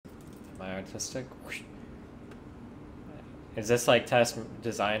Am I artistic? Is this like test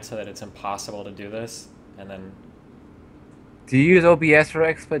designed so that it's impossible to do this? And then Do you use OBS for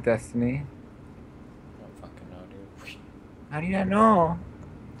XSplit Destiny? I don't fucking know, dude. How do you not know?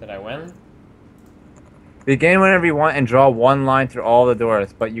 Did I win? Begin whenever you want and draw one line through all the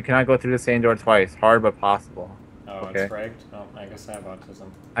doors, but you cannot go through the same door twice. Hard but possible. Oh, it's Okay. rigged? Oh, I guess I have autism.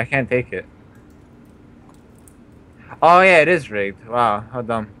 I can't take it. Oh yeah, it is rigged. Wow, how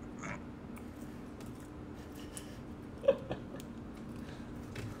dumb.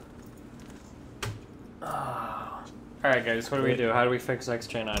 Alright guys, what do we do? How do we fix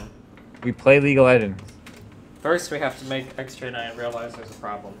XJ9? We play League of Legends. First we have to make XJ9 realize there's a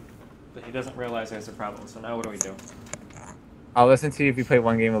problem. But he doesn't realize there's a problem, so now what do we do? I'll listen to you if you play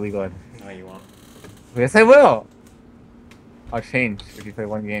one game of League of Legends. No, you won't. Yes, I will. I'll change if you play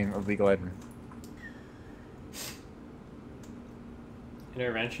one game of League of Legends.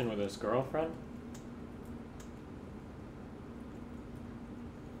 Intervention with his girlfriend?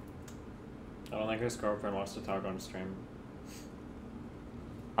 I don't think his girlfriend wants to talk on stream.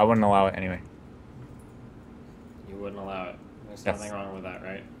 I wouldn't allow it anyway. You wouldn't allow it. There's Yes. nothing wrong with that,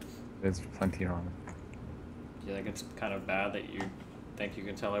 right? There's plenty wrong. Do you think it's kind of bad that you think you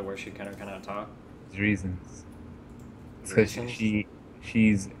can tell her where she can or cannot talk? There's reasons. It's because Reasons?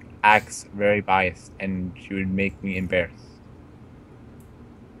 she's acts very biased and she would make me embarrassed.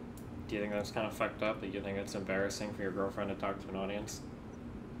 Do you think that's kind of fucked up? That you think it's embarrassing for your girlfriend to talk to an audience?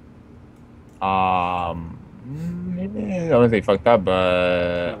 I wouldn't say fucked up,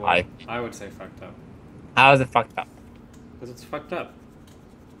 but I would say fucked up. how is it fucked up? Because it's fucked up.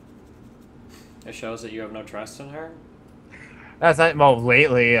 It shows that you have no trust in her. That's not well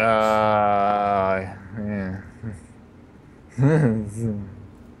lately. Yeah.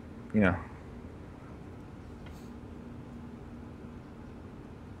 You know,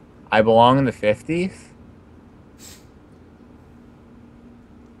 I belong in the 50s.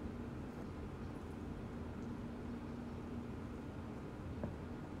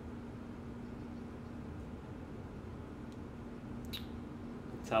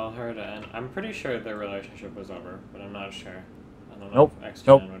 Tell her to end. I'm pretty sure their relationship was over, but I'm not sure. I don't know Nope. if XJ9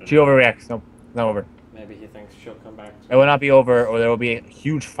 Nope. would She have. overreacts. Nope. Not over. Maybe he thinks she'll come back It will not be over, or there will be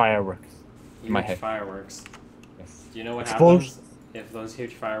huge fireworks in my huge head. fireworks. Yes. Do you know what Explosions. happens if those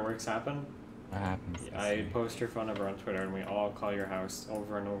huge fireworks happen? What happens? I post your phone number on Twitter and we all call your house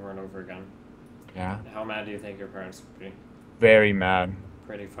over and over and over again. Yeah. How mad do you think your parents would be? Very mad.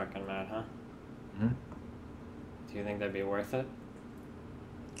 Pretty fucking mad, huh? Hmm? Do you think that'd be worth it?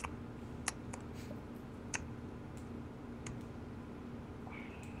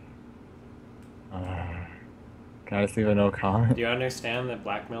 Can I just leave a no comment? Do you understand that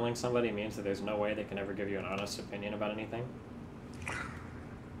blackmailing somebody means that there's no way they can ever give you an honest opinion about anything?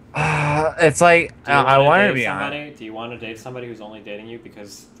 It's like Do you I wanna wanted to date be somebody? honest. Do you want to date somebody who's only dating you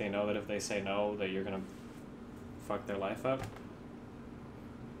because they know that if they say no, that you're gonna fuck their life up?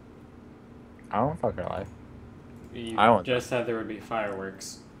 I don't fuck her life. You I don't. just said there would be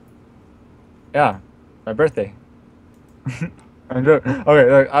fireworks. Yeah, my birthday. I'm joking.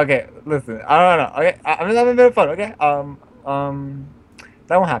 Okay, look, okay, listen. I don't know. Okay, I'm just having a bit of fun. Okay,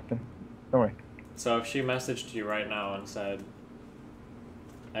 that won't happen. Don't worry. So if she messaged you right now and said,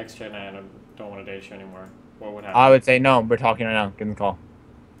 XJ9, I don't want to date you anymore, what would happen? I would say no. We're talking right now. Give me the call.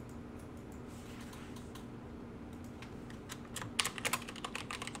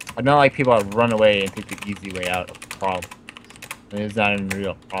 I don't like people that run away and take the easy way out of the problem. I mean, it's not even a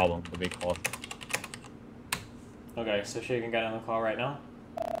real problem, but they call it. Okay, so she can get on the call right now?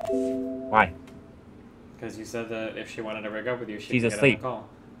 Why? Because you said that if she wanted to rig up with you, she She's could asleep. get on the call.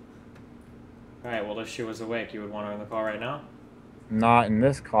 Alright, well if she was awake, you would want her on the call right now? Not in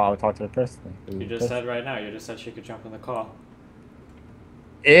this call. I would talk to her personally. You just said right now, you just said she could jump on the call.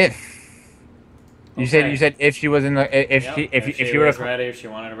 If you Okay. said if she was in the if Yep, she if she you were was ready, if she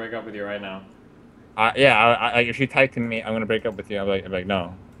wanted to break up with you right now. yeah if she typed to me I'm gonna break up with you I'm like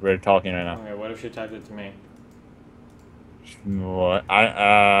no we're talking right now. Okay, what if she typed it to me? What Are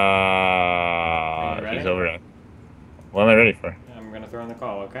you ready? she's over it. What am I ready for? I'm gonna throw in the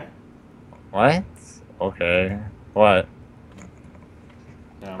call, okay? What? Okay. What?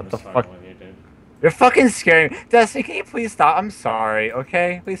 No, I'm What just the fucking fuck? with you, dude. You're fucking scaring me. Destiny, can you please stop? I'm sorry,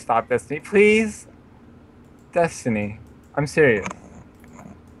 okay? Please stop, Destiny. Please. Destiny. I'm serious.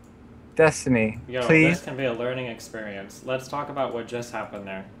 Destiny. Yo, Please. this can be a learning experience. Let's talk about what just happened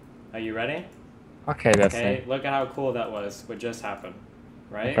there. Are you ready? Okay, Destiny. Okay, look at how cool that was, what just happened.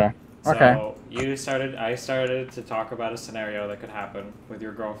 Right? Okay. So Okay. I started to talk about a scenario that could happen with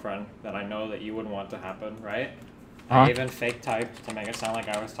your girlfriend that I know that you would want to happen, right? I even fake typed to make it sound like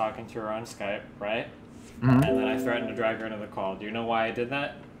I was talking to her on Skype, right? Mm-hmm. And then I threatened to drag her into the call. Do you know why I did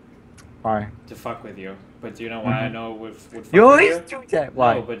that? Why? To fuck with you. But do you know why I Mm-hmm. know would fuck You with always you? do that.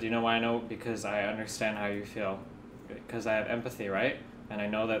 Why? No, but do you know why I know? Because I understand how you feel. Because I have empathy, right? And I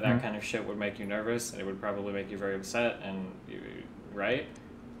know that that Mm-hmm. kind of shit would make you nervous, and it would probably make you very upset, and right?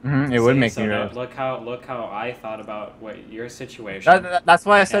 Mm-hmm. It See, would make so me now nervous. look how I thought about what your situation, That's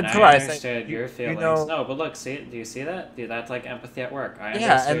why I said and to I her. I said, understood your you feelings. know. No, but look, see, do you see that? Dude, that's like empathy at work. I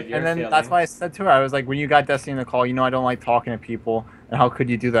Yeah, understood and your then that's why I feelings. said to her, I was like, when you got Destiny in the call, I don't like talking to people, and how could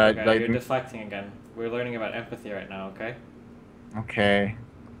you do that? Okay, Like, you're deflecting again. We're learning about empathy right now, okay? okay.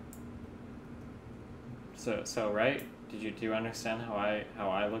 So right? Do you understand how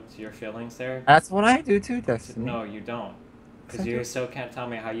I looked to your feelings there? That's what I do too, Destiny. No, you don't. Yes, Because I you do. still can't tell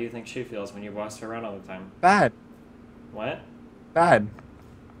me how you think she feels when you boss her around all the time. Bad, What? bad,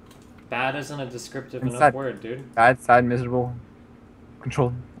 Bad isn't a descriptive and enough sad, word, dude. bad, sad, miserable,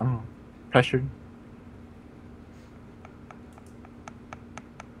 controlled. I don't know, pressured.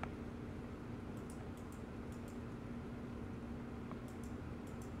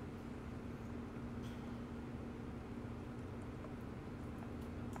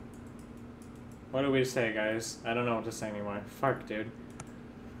 What do we say, guys? I don't know what to say anymore. Fuck, dude.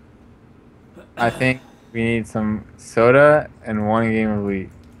 I think we need some soda and one game of wheat.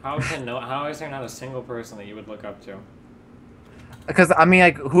 How is there not a single person that you would look up to? Because I mean,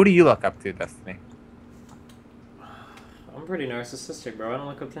 like, who do you look up to, Destiny? I'm pretty narcissistic, bro. I don't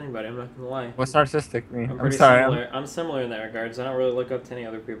look up to anybody. I'm not gonna lie. What's narcissistic mean? I'm I'm pretty sorry. similar. I'm similar in that regards. I don't really look up to any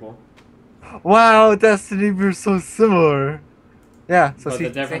other people. Wow, Destiny, we're so similar. Yeah. So But see, the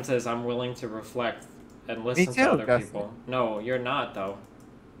difference is I'm willing to reflect and me listen too, to other Destiny. people. No, you're not though.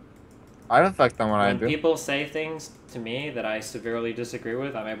 I reflect on what I When do. people say things to me that I severely disagree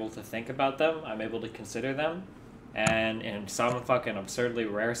with, I'm able to think about them. I'm able to consider them. And in some fucking absurdly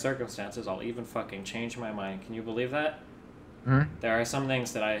rare circumstances, I'll even fucking change my mind. Can you believe that? Hmm? There are some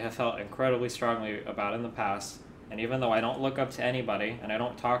things that I have felt incredibly strongly about in the past, and even though I don't look up to anybody, and I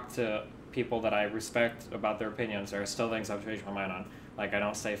don't talk to people that I respect about their opinions, there are still things I've changed my mind on. Like, I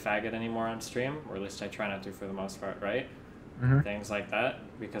don't say faggot anymore on stream, or at least I try not to for the most part, right? Mm-hmm. Things like that,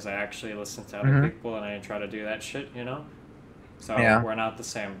 because I actually listen to other Mhm. people and I try to do that shit, you know? So, Yeah. we're not the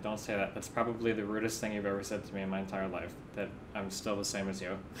same. Don't say that. That's probably the rudest thing you've ever said to me in my entire life, that I'm still the same as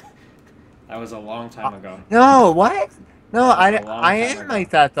you. That was a long time ago. No, what? No, That was a long I time am ago. like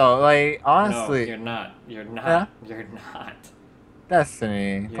that though. Like No, honestly, you're not. You're not. Yeah? You're not.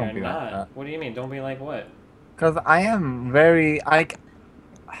 Destiny, You're don't be not. like that. What do you mean? Don't be like what? Cause I am very like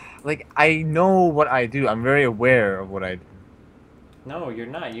I know what I do. I'm very aware of what I do. No, you're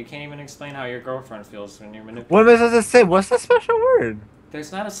not. You can't even explain how your girlfriend feels when you're What manipulating. am I supposed to say? What's the special word?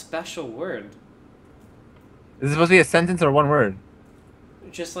 There's not a special word. Is it supposed to be a sentence or one word?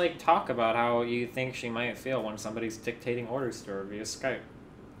 Just like talk about how you think she might feel when somebody's dictating orders to her via Skype.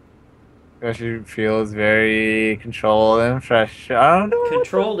 Because she feels very controlled and fresh. I don't know.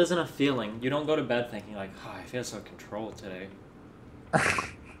 Controlled isn't a feeling. You don't go to bed thinking like, oh, I feel so controlled today.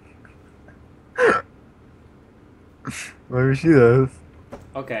 Maybe she does.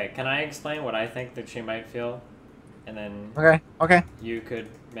 Okay, can I explain what I think that she might feel? And then Okay. Okay. you could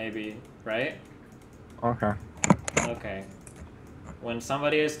maybe, right? Okay. Okay. When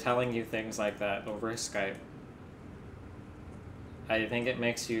somebody is telling you things like that over Skype, I think it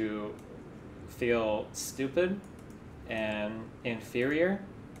makes you feel stupid and inferior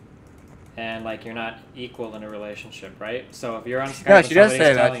and like you're not equal in a relationship, right? So if you're on Skype Yeah, and she does somebody's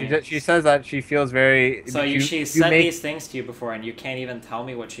say that. telling you, She says that she feels very. so you she's you said make these things to you before and you can't even tell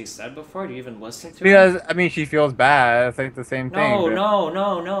me what she said before? Do you even listen to her? because I mean she feels bad. It's like the same thing. No, But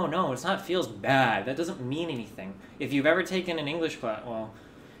no. It's not feels bad. That doesn't mean anything. If you've ever taken an English class, well,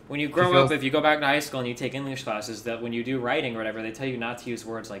 when you grow feels- up, if you go back to high school and you take English classes, that when you do writing or whatever, they tell you not to use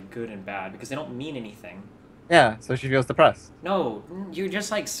words like good and bad because they don't mean anything. yeah, so she feels depressed. No, you're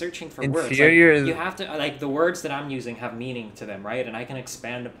just like searching for words. Inferior Like, is- you have to like the words that I'm using have meaning to them, right? And I can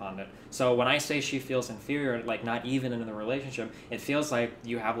expand upon it. So when I say she feels inferior, like not even in the relationship, it feels like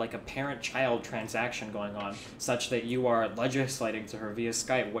you have like a parent-child transaction going on, such that you are legislating to her via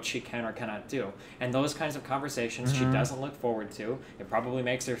Skype what she can or cannot do. And those kinds of conversations she doesn't look forward to. It probably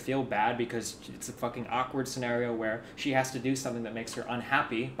makes her feel bad because it's a fucking awkward scenario where she has to do something that makes her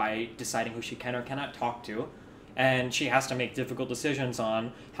unhappy by deciding who she can or cannot talk to. And she has to make difficult decisions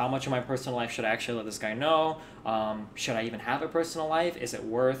on how much of my personal life should I actually let this guy know, Should I even have a personal life? Is it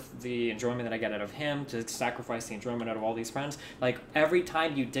worth the enjoyment that I get out of him to sacrifice the enjoyment out of all these friends? Like every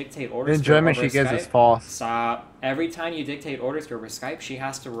time you dictate The orders to her enjoyment over she gives is Skype, false. stop. Every time you dictate orders to her over Skype, she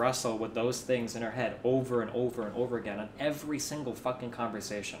has to wrestle with those things in her head over and over and over again on every single fucking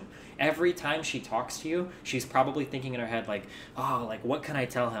conversation. Every time she talks to you, she's probably thinking in her head like, oh, like what can I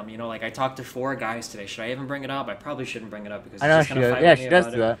tell him? You know, like I talked to 4 guys today. Should I even bring it up? I probably shouldn't bring it up because I he's know just she gonna does. fight Yeah, with me she does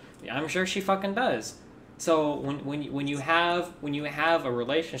about do that. it. I'm sure she fucking does. So when you have a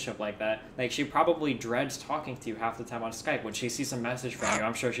relationship like that, like she probably dreads talking to you half the time on Skype. When she sees a message from you,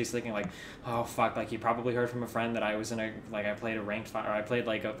 I'm sure she's thinking like, oh fuck, like you probably heard from a friend that I was in a like I played a ranked five or I played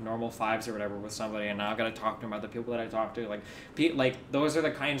like a normal fives or whatever with somebody, and now I've got to talk to him about the people that I talk to. Like those are the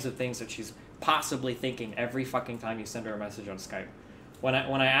kinds of things that she's possibly thinking every fucking time you send her a message on Skype. When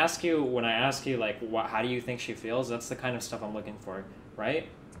I ask you like how do you think she feels, that's the kind of stuff I'm looking for, right?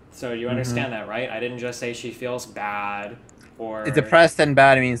 So you understand that, right? I didn't just say she feels bad or Depressed and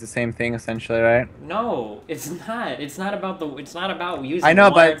bad means the same thing essentially, right? No, it's not. It's not about using I know,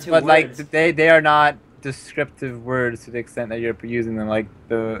 one or but two but like words. they are not descriptive words to the extent that you're using them, like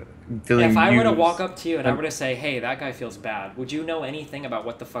the feeling If I were to used. walk up to you and I Like, were to say, "Hey, that guy feels bad," would you know anything about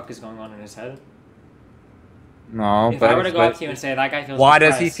what the fuck is going on in his head? no, If I were to go up but to you and say, "That guy feels why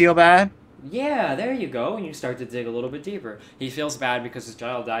does depressed," he feel bad? yeah, there you go, and you start to dig a little bit deeper. He feels bad because his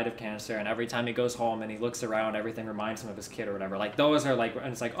child died of cancer, and every time he goes home and he looks around, everything reminds him of his kid or whatever. Like those are like, and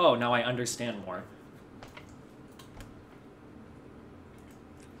it's like, oh, now I understand more.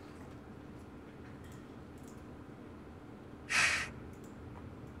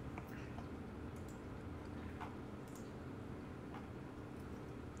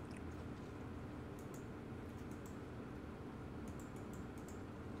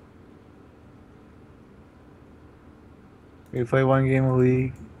 We play one game of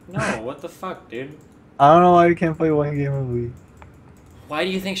League. No, what the fuck, dude? I don't know why we can't play one game of League. Why do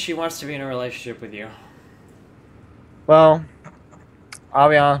you think she wants to be in a relationship with you? Well, I'll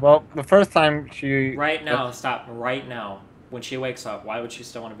be honest. Well, the first time she Right now, stop. Right now. When she wakes up, why would she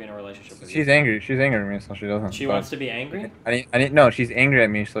still want to be in a relationship with you? she's angry. She's angry at me, so she doesn't. She but wants to be angry? I need no. She's angry at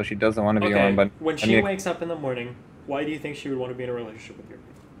me, so she doesn't want to be Okay, on. But when I she need- wakes up in the morning, why do you think she would want to be in a relationship with you?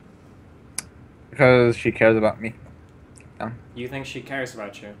 because she cares about me. You think she cares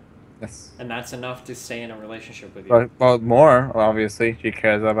about you, Yes. and that's enough to stay in a relationship with you. Well, more obviously, she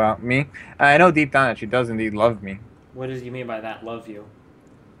cares about me. I know deep down that she does indeed love me. What do you mean by that, love you?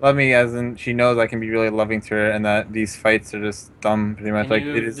 Love me as in she knows I can be really loving to her, and that these fights are just dumb, pretty much. Can Like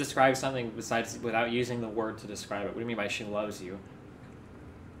you it is. describe something besides without using the word to describe it? What do you mean by she loves you?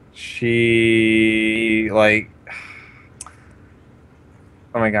 She like.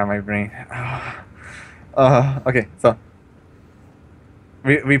 Oh my god, my brain. Okay, so.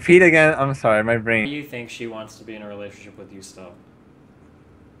 Repeat again. I'm sorry, my Why do brain. you think she wants to be in a relationship with you still?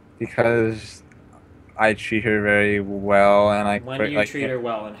 Because I treat her very well, and When do you treat her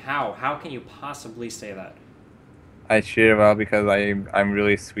well, and how? How can you possibly say that? I treat her well because I'm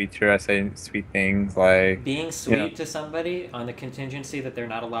really sweet to her. I say sweet things like Being sweet know. to somebody on the contingency that they're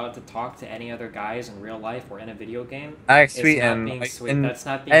not allowed to talk to any other guys in real life or in a video game. I It's sweet not and being like, sweet. and, That's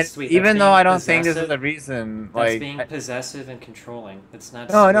not being and sweet. even That's though being I don't think this is possessive. the reason, That's like being possessive and controlling. That's not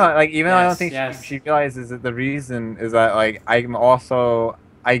no, sweet. no, like even though I don't Yes, think yes. she realizes that the reason is that like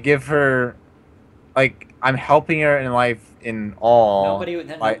I give her like I'm helping her in life in all.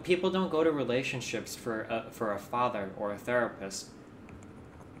 Like People don't go to relationships for a father or a therapist.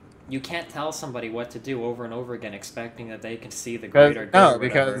 You can't tell somebody what to do over and over again, expecting that they can see the greater good. no, or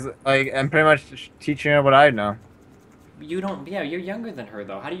because whatever. like I'm pretty much teaching her what I know. You don't. Yeah, you're younger than her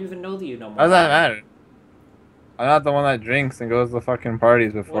though. How do you even know that you know more? How does that than her? matter? I'm not the one that drinks and goes to fucking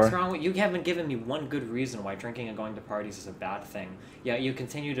parties before. What's wrong with you? Haven't given me one good reason why drinking and going to parties is a bad thing. Yeah, you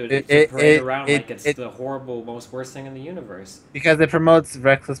continue to parade around like it's the horrible, most worst thing in the universe. Because it promotes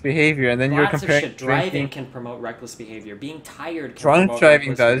reckless behavior, and then you're Lots of comparing shit. Driving drinking. can promote reckless behavior. Being tired can Drunk promote driving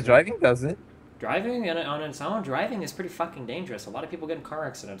reckless does. behavior. Driving doesn't. Driving on its own, driving is pretty fucking dangerous. A lot of people get in car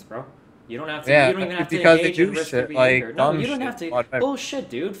accidents, bro. You don't have to. Yeah, you don't even have to because they engage in do risky shit, behavior. like, No, dumb you don't shit have to. while driving. Bullshit,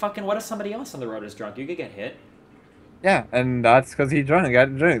 dude. Fucking what if somebody else on the road is drunk? You could get hit. Yeah, and that's because he drunk.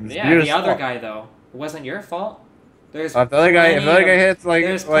 Got drunk. It's Yeah, your the other fault. guy though, it wasn't your fault. There's If the other guy hits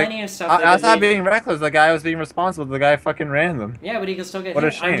there's plenty of stuff that that's not would lead- being reckless. The guy was being responsible. The guy fucking ran them. Yeah, but he can still get What a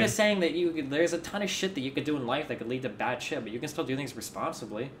hit. I'm shame. just saying that there's a ton of shit that you could do in life that could lead to bad shit, but you can still do things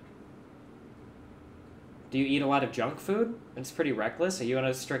responsibly. Do you eat a lot of junk food? It's pretty reckless. Are you on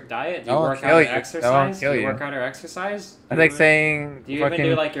a strict diet? Do you That won't work kill out or you. That won't exercise? kill Do you you. work out or exercise? That's like saying. Do you even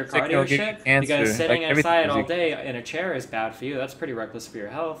do like your sick will cardio give you shit? cancer. Because sitting Like, everything inside gives all you- day in a chair is bad for you. That's pretty reckless for your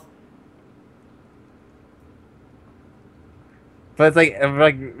health. But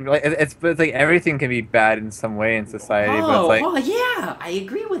it's but it's like everything can be bad in some way in society. But it's Oh, like, oh yeah, I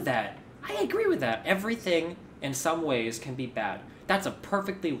agree with that. I agree with that. Everything in some ways can be bad. That's a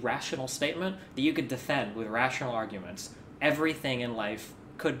perfectly rational statement that you could defend with rational arguments. Everything in life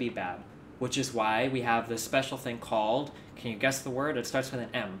could be bad, which is why we have this special thing called, can you guess the word? It starts with an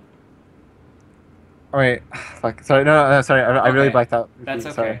M. oh wait, fuck. Sorry, no, sorry. I really Okay, blacked out. that's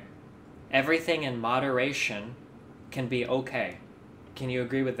Repeat, sorry. okay. Everything in moderation can be okay. Can you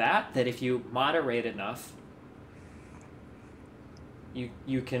agree with that? That if you moderate enough,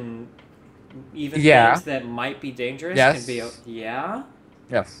 you can even Yeah. things that might be dangerous can be Yes. yeah.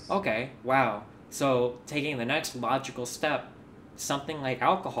 Yes. Okay, wow. So taking the next logical step, something like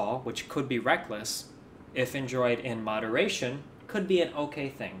alcohol, which could be reckless, if enjoyed in moderation, could be an okay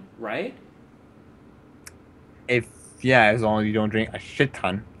thing, right? If yeah, as long as you don't drink a shit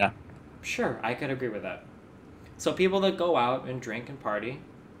ton. Yeah. Sure, I could agree with that. So people that go out and drink and party,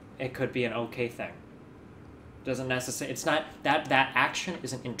 it could be an okay thing. Doesn't necessarily. It's not that action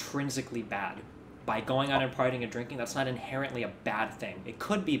isn't intrinsically bad. By going out and partying and drinking, that's not inherently a bad thing. It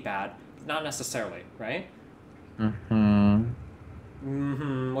could be bad, but not necessarily, right? Mm-hmm.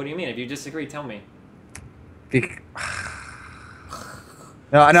 What do you mean? If you disagree, tell me. Bec-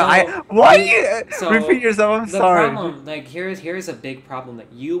 no, no. So Why do you you repeat so yourself? I'm the sorry. problem, like here's a big problem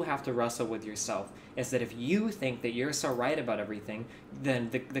that you have to wrestle with yourself is that if you think that you're so right about everything, then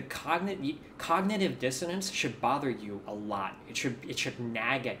the cognitive dissonance should bother you a lot. It should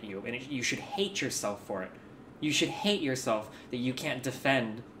nag at you, and you should hate yourself for it. You should hate yourself that you can't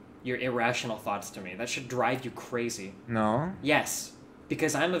defend your irrational thoughts to me. That should drive you crazy. No. Yes,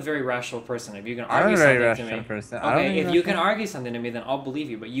 because I'm a very rational person. If you can I'm argue a very something to rational me, person. I don't okay, think if you can rational. argue something to me, then I'll believe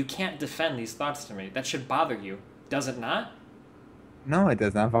you. But you can't defend these thoughts to me. That should bother you, does it not? No, it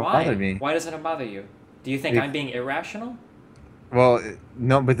does not bother Why? me. Why doesn't it bother you? Do you think I'm being irrational? Well,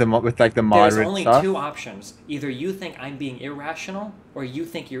 no, with like the There's moderate only stuff. two options. Either you think I'm being irrational, or you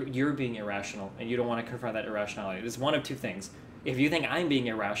think you're being irrational, and you don't want to confront that irrationality. There's one of two things. If you think I'm being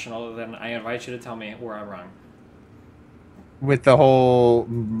irrational, then I invite you to tell me where I'm wrong. With the whole In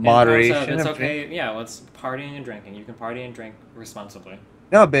terms of moderation it's of drink. okay, yeah, let's partying and drinking. You can party and drink responsibly.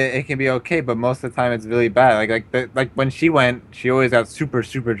 No, but it can be okay. But most of the time, it's really bad. Like when she went, she always got super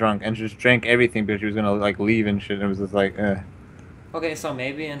drunk and just drank everything because she was gonna like leave and shit. And it was just like, Okay, so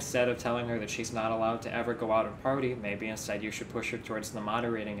maybe instead of telling her that she's not allowed to ever go out and party, maybe instead you should push her towards the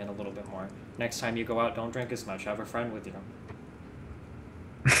moderating it a little bit more. Next time you go out, don't drink as much. Have a friend with you.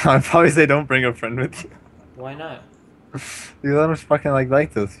 I'd probably say don't bring a friend with you. Why not? You don't fucking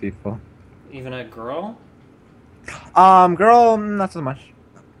like those people. Even a girl? Girl, not so much.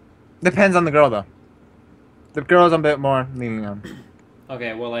 Depends on the girl though. The girl's a bit more leaning on.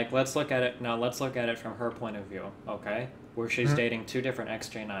 Okay, well, like, let's look at it now. Let's look at it from her point of view, okay? Where she's Mhm. dating two different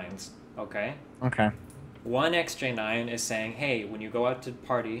XJ9s, okay? Okay. One XJ9 is saying, hey, when you go out to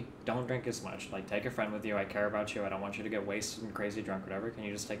party, don't drink as much. Like, take a friend with you. I care about you. I don't want you to get wasted and crazy drunk, whatever. Can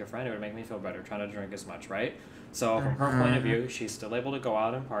you just take a friend? It would make me feel better. Try not to drink as much, right? So, from her point of view, she's still able to go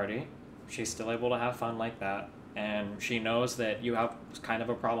out and party. She's still able to have fun like that. And she knows that you have kind of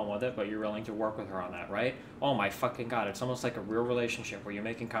a problem with it, but you're willing to work with her on that, right? Oh my fucking god, it's almost like a real relationship where you're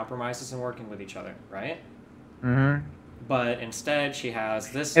making compromises and working with each other, right? Mm-hmm. But instead, she has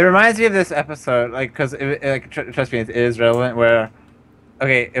this. It reminds me of this episode, like, because trust me, it is relevant. Where,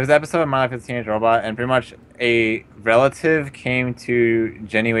 okay, it was an episode of My Life as a Teenage Robot, and pretty much a relative came to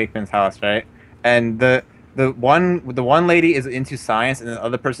Jenny Wakeman's house, right? And the one lady is into science, and the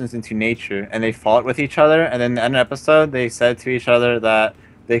other person is into nature, and they fought with each other. And then in an episode, they said to each other that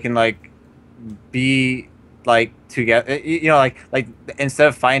they can like be like together, like instead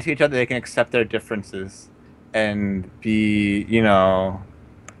of fighting to each other, they can accept their differences and be,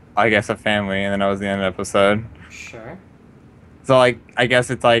 I guess a family. And then that was the end of the episode. Sure. So like, I guess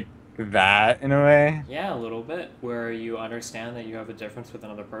it's like that in a way. Yeah, a little bit. Where you understand that you have a difference with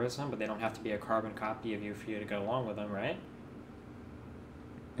another person, but they don't have to be a carbon copy of you for you to get along with them, right?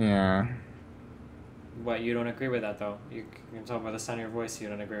 Yeah. What, you don't agree with that, though? You can tell by the sound of your voice you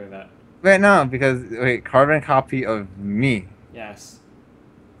don't agree with that. Wait, no, because wait, carbon copy of me. Yes.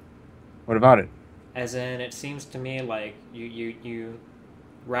 What about it? As in, it seems to me like you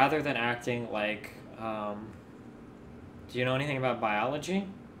rather than acting like, do you know anything about biology?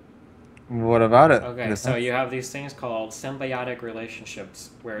 What about it? Okay, so you have these things called symbiotic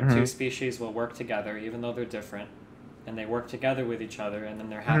relationships, where two species will work together even though they're different, and they work together with each other, and then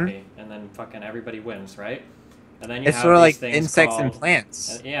they're happy, and then fucking everybody wins, right? And then you It's have sort of these like things insects called, and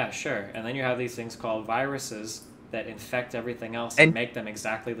plants. yeah, sure. And then you have these things called viruses that infect everything else and And make them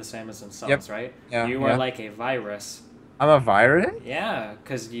exactly the same as themselves, right? yeah, You are yeah. like a virus I'm a virus? Yeah,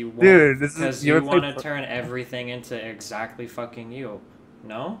 because Dude, this is because you you ever want play to turn everything into exactly fucking you.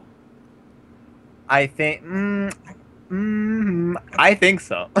 No? I think I think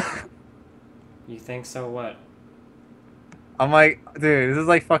so. You think so? What? I'm like, dude, this is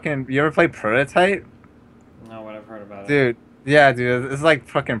like fucking you ever play Prototype? No, what I've heard about it. Dude, yeah, dude, this is like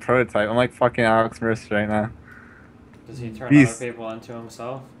fucking Prototype. I'm like fucking Alex Mercer right now. Does he turn other Beast. people into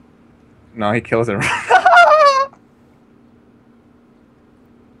himself? No, he kills her.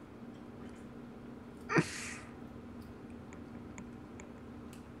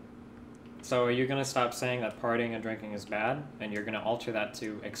 So are you gonna stop saying that partying and drinking is bad, and you're gonna alter that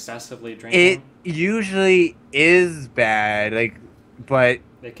to excessively It drinking? usually is bad, like, but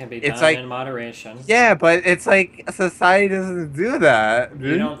It can be it's done like, in moderation. yeah, but it's like society doesn't do that,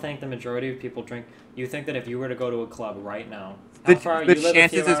 You dude. don't think the majority of people drink? You think that if you were to go to a club right now, how The far the you live a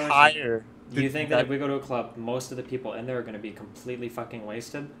few chances is hours? higher. You think that if we go to a club, most of the people in there are gonna be completely fucking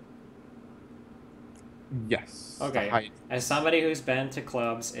wasted? Yes, the Okay, height. as somebody who's been to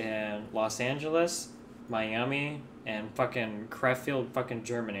clubs in Los Angeles, Miami, and fucking Krefeld, fucking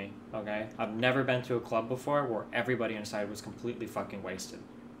Germany, okay? I've never been to a club before where everybody inside was completely fucking wasted.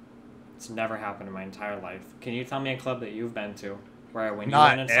 It's never happened in my entire life. Can you tell me a club that you've been to where when you Not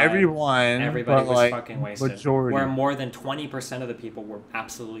went inside, everyone, everybody but was like fucking wasted? Where majority. more than 20% of the people were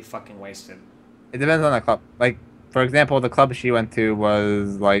absolutely fucking wasted. It depends on the club. Like, for example, the club she went to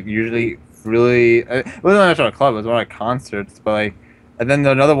was like usually really. It wasn't actually a club. It was more like concerts. But like, and then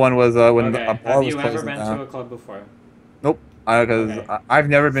another one was when a Okay, bar have was you ever closing been to down. a club before? Nope. Because Okay. I've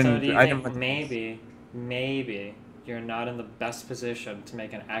never So been. do you I never think went to clubs. maybe you're not in the best position to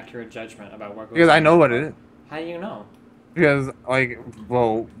make an accurate judgment about what goes Because I on in know a what it club? is. How do you know? Because like,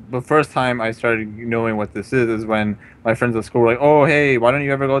 well, the first time I started knowing what this is when my friends at school were like, "Oh, hey, why don't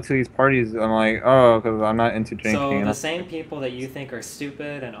you ever go to these parties?" I'm like, "Oh, because I'm not into So drinking." And the I'm same like, people that you think are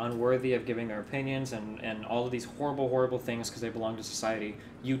stupid and unworthy of giving their opinions and all of these horrible, horrible things because they belong to society,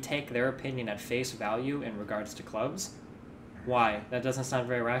 you take their opinion at face value in regards to clubs? Why? That doesn't sound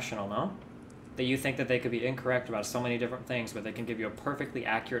very rational, no? That you think that they could be incorrect about so many different things, but they can give you a perfectly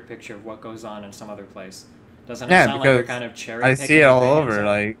accurate picture of what goes on in some other place. Doesn't it yeah, sound like you're because kind of cherry I see it picking all opinions over. there?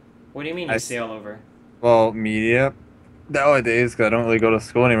 Like, What do you mean I you s- see all over? well, media nowadays, 'cause I don't really go to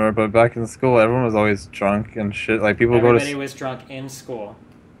school anymore. But back in school, everyone was always drunk and shit. Like people go to. Everybody was drunk in school.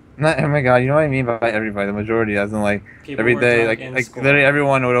 Not, oh my god, you know what I mean by everybody? The majority, as in like People every were day, drunk in like school. literally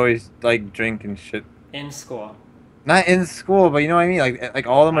everyone would always like drink and shit. In school. Not in school, but you know what I mean? Like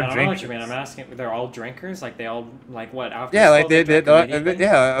all of them I are don't know what you mean. I'm drinkers. asking. They're all drinkers. Like they all like what after Yeah, school like they drink immediately.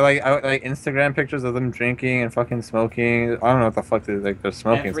 yeah, like Instagram pictures of them drinking and fucking smoking. I don't know what the fuck like they're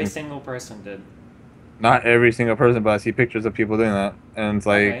smoking. Every single person did. Not every single person, but I see pictures of people doing that, and it's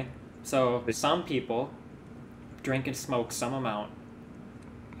like, Okay, so some people drink and smoke some amount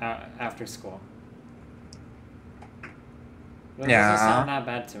after school. That doesn't yeah, sound that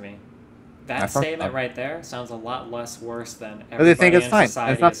bad to me. That that's not. statement right there sounds a lot less worse than But they think everybody it's in fine.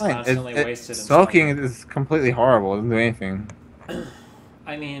 It's society not is fine. constantly wasted and Smoking smoking. is completely horrible. It doesn't do anything.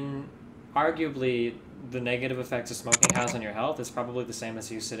 I mean, arguably, the negative effects of smoking has on your health is probably the same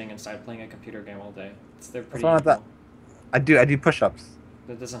as you sitting inside playing a computer game all day. They're That's pretty why equal. I do push-ups.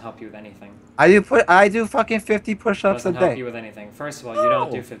 That doesn't help you with anything. I do fucking 50 push-ups a Doesn't help day. you with anything. First of all, you don't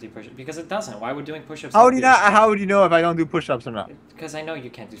do No. 50 push-ups because it doesn't. Why would doing push-ups How would help you you? not? How would you know if I don't do push-ups or not? Because I know you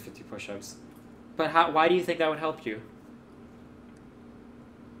can't do 50 push-ups. But how? Why do you think that would help you?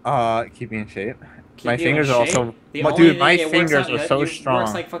 Keep me in shape. My Keep you in fingers are shape? also, The only dude. thing My it works fingers out, are so you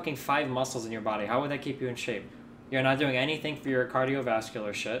works strong. like fucking 5 muscles in your body. How would that keep you in shape? You're not doing anything for your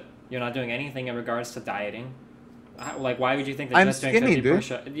cardiovascular shit. You're not doing anything in regards to dieting. Like, why would you think that I'm just doing skinny, 50 dude.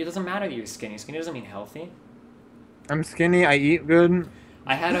 push-ups? It doesn't matter that you're skinny. Skinny doesn't mean healthy. I'm skinny. I eat good.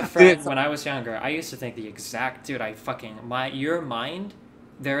 I had a Dude, friend when I was younger. I used to think the exact dude. Your mind.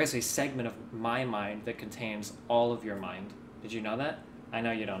 There is a segment of my mind that contains all of your mind. Did you know that? I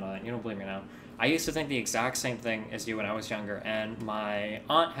know you don't know that. You don't believe me now. I used to think the exact same thing as you when I was younger. And my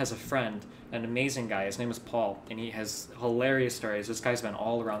aunt has a friend, an amazing guy. His name is Paul, and he has hilarious stories. This guy's been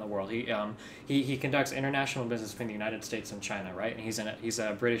all around the world. He conducts international business between the United States and China, right? And he's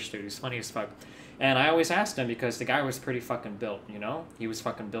a British dude. He's funny as fuck. And I always asked him because the guy was pretty fucking built, you know? He was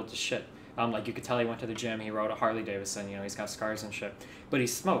fucking built as shit. Like you could tell he went to the gym, he rode a Harley Davidson, you know, he's got scars and shit. But he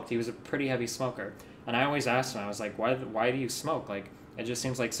smoked. He was a pretty heavy smoker. And I always asked him, I was like, why do you smoke? Like, it just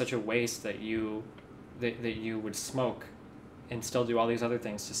seems like such a waste that you would smoke and still do all these other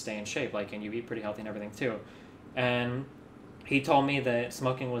things to stay in shape. Like, and you eat pretty healthy and everything too. And he told me that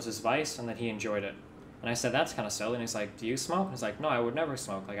smoking was his vice and that he enjoyed it. And I said, that's kind of silly. And he's like, do you smoke? And he's like, no, I would never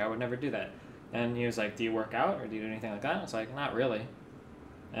smoke. Like, I would never do that. And he was like, do you work out or do you do anything like that? I was like, not really.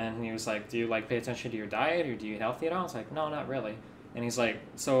 And he was like, do you like pay attention to your diet or do you eat healthy at all? I was like, no, not really. And he's like,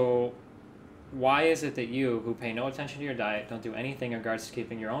 so why is it that you, who pay no attention to your diet, don't do anything in regards to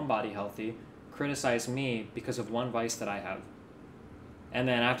keeping your own body healthy, criticize me because of one vice that I have? And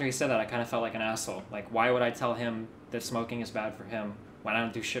then after he said that, I kind of felt like an asshole. Like, why would I tell him that smoking is bad for him when I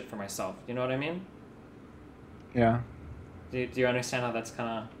don't do shit for myself? You know what I mean? Yeah. Do you understand how that's kind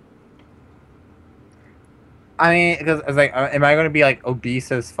of... I mean, because it's like, am I gonna be like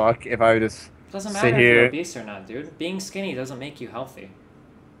obese as fuck if I would just It doesn't sit matter if here? you're obese or not, dude. Being skinny doesn't make you healthy.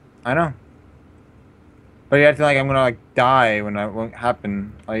 I know. But you have to like, I'm gonna like die when that won't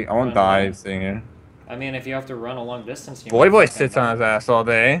happen. Like, I won't When die what? sitting here. I mean, if you have to run a long distance, you Boy might Boy fucking sits die. on his ass all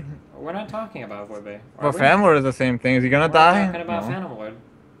day. We're not talking about Boy Boy. Well, Phantom Lord is the same thing. Is he gonna We're die? talking about No. Phantom Lord.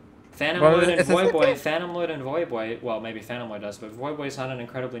 Phantom Well, Lord and it's the Void same Boy, thing. Phantom Lord and Void Boy, well, maybe Phantom Lord does, but Void Boy's not an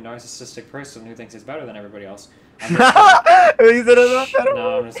incredibly narcissistic person who thinks he's better than everybody else. I'm just kidding. He said it's not Phantom No,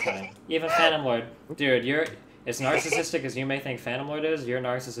 I'm Lord. just kidding. Even Phantom Lord, dude, you're as narcissistic as you may think Phantom Lord is, your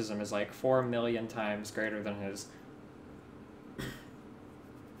narcissism is like 4 million times greater than his.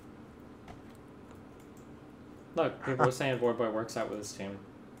 Look, people are saying Void Boy works out with his team.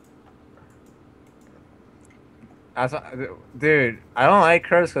 Dude, I don't like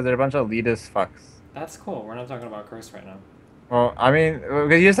Curse because they're a bunch of elitist fucks. That's cool. We're not talking about Curse right now. Well, I mean,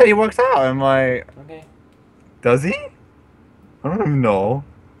 because you said he works out. I'm like, Okay. does he? I don't even know.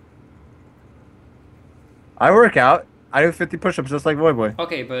 I work out. I do 50 push-ups just like Boy Boy.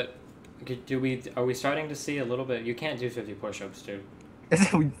 Okay, but are we starting to see a little bit? You can't do 50 push-ups, dude.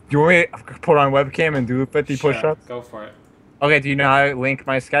 You want me to put on webcam and do 50 Sure, push-ups? go for it. Okay, do you know how to link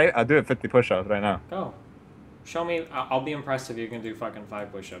my Skype? I'll do it 50 push-ups right now. Go. Show me. I'll be impressed if you can do fucking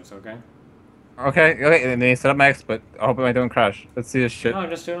 5 push-ups. Okay. Okay, and then set up my exploit. I hope I don't crash. Let's see this shit. No,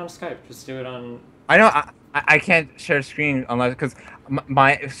 just do it on Skype. Just do it on. I know I can't share screen unless because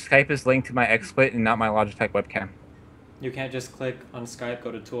my Skype is linked to my XSplit and not my Logitech webcam. You can't just click on Skype,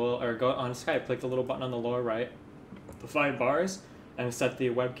 go to Tool, or go on Skype, click the little button on the lower right, the 5 bars, and set the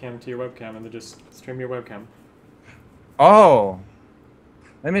webcam to your webcam, and then just stream your webcam. Oh,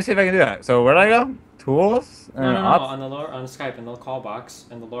 let me see if I can do that. So where do I go? Tools? No, on the lower on Skype in the call box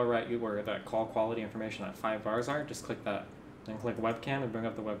in the lower right, where that call quality information, that 5 bars are. Just click that, then click webcam and bring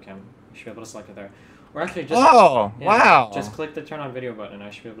up the webcam. You should be able to select it there. Or actually, just wow! Just click the turn on video button, and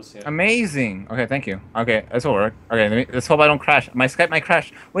I should be able to see it. Amazing. Okay, thank you. Okay, this will work. Okay, let's hope I don't crash. My Skype might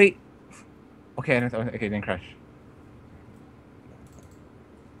crash. Wait. Okay, it didn't crash.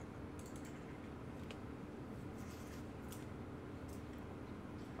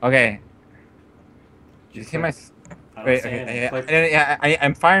 Okay. Did you see my? I don't Wait. see anything. Okay.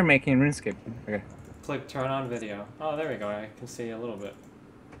 I'm fire making RuneScape. Okay. Click turn on video. Oh, there we go. I can see a little bit.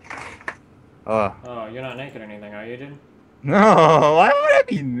 Oh. Oh, you're not naked or anything, are you, dude? No. Why would I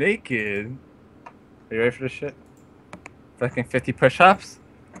be naked? Are you ready for this shit? Fucking 50 push-ups.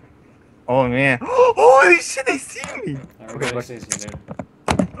 Oh man. Holy shit! They see me. Everybody sees you, dude.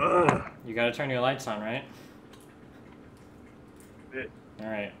 Ugh. You gotta turn your lights on, right? All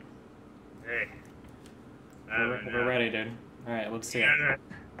right. Hey. We're ready, dude. All right, let's see it.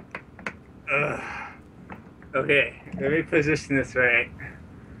 Okay, let me position this right.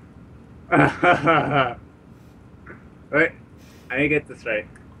 Wait, I need to get this right.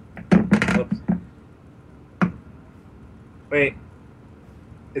 Oops. Wait,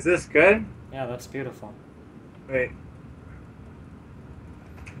 is this good? Yeah, that's beautiful. Wait.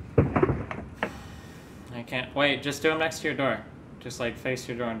 I can't wait. Just do them next to your door. Just like face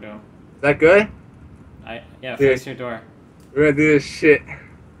your door and do them. Is that good? Yeah, Dude. face your door. We're gonna do this shit.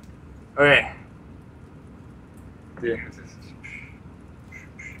 Okay. Dude.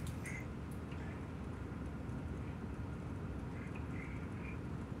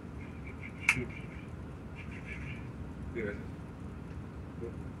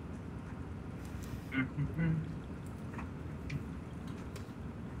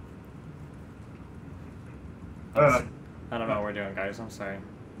 I don't know what we're doing, guys. I'm sorry.